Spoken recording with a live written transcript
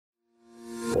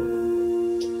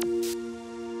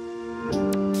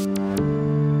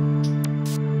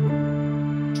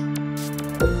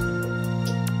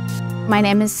My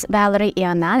name is Valeria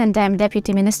Ionnan, and I'm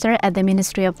Deputy Minister at the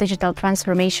Ministry of Digital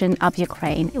Transformation of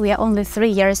Ukraine. We are only 3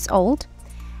 years old,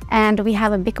 and we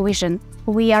have a big vision.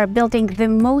 We are building the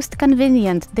most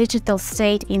convenient digital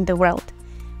state in the world,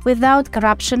 without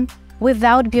corruption,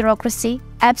 without bureaucracy,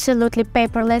 absolutely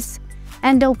paperless,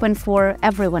 and open for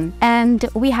everyone. And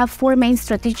we have 4 main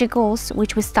strategic goals,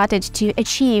 which we started to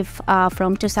achieve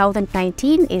from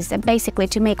 2019, is basically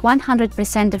to make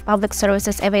 100% of public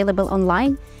services available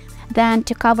online, then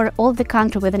to cover all the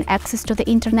country with an access to the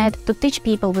internet, to teach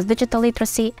people with digital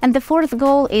literacy. And the 4th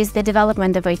goal is the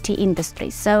development of IT industry.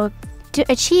 So to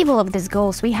achieve all of these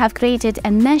goals, we have created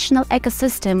a national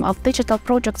ecosystem of digital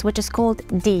projects, which is called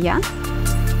Dia.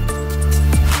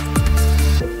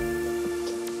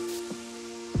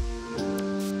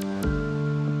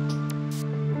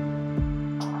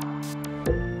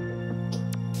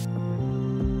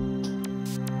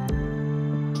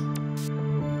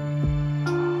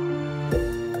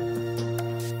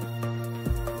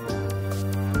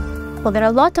 Well, there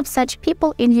are a lot of such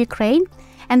people in Ukraine,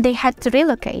 and they had to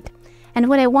relocate. And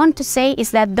what I want to say is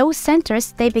that those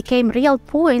centers, they became real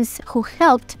points who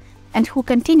helped and who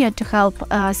continue to help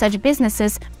such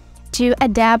businesses to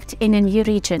adapt in a new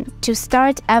region, to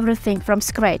start everything from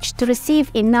scratch, to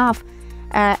receive enough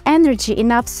energy,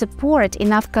 enough support,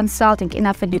 enough consulting,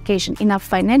 enough education, enough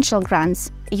financial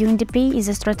grants. UNDP is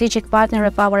a strategic partner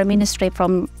of our ministry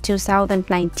from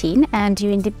 2019, and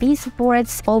UNDP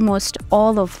supports almost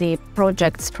all of the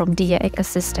projects from Dia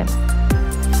ecosystem.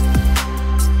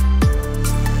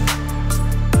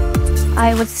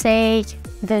 I would say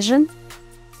vision,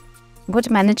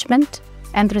 good management,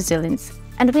 and resilience.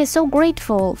 And we are so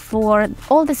grateful for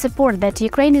all the support that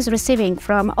Ukraine is receiving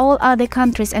from all other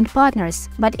countries and partners.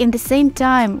 But in the same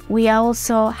time, we are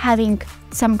also having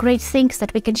some great things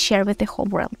that we can share with the whole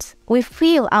world. We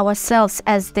feel ourselves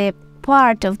as the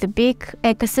part of the big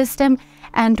ecosystem,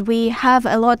 and we have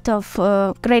a lot of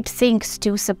great things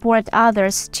to support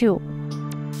others too.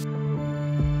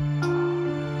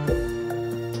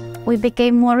 We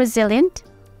became more resilient,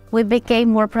 we became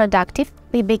more productive,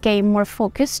 we became more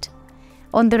focused.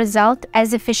 On the result,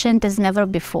 as efficient as never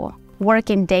before.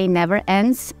 Working day never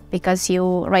ends, because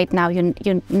right now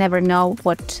you never know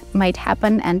what might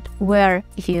happen and where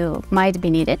you might be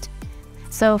needed.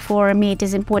 So for me, it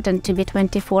is important to be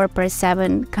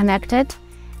 24/7 connected,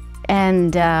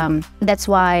 and that's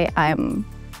why I'm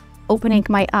opening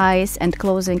my eyes and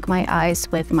closing my eyes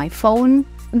with my phone.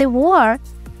 The war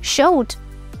showed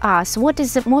us what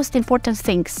is the most important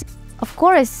things. Of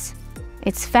course,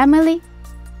 it's family.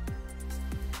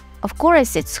 Of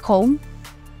course, it's home.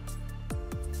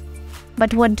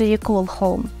 But what do you call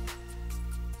home?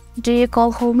 Do you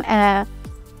call home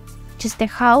just a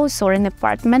house or an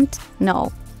apartment?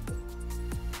 No.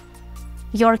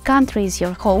 Your country is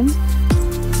your home.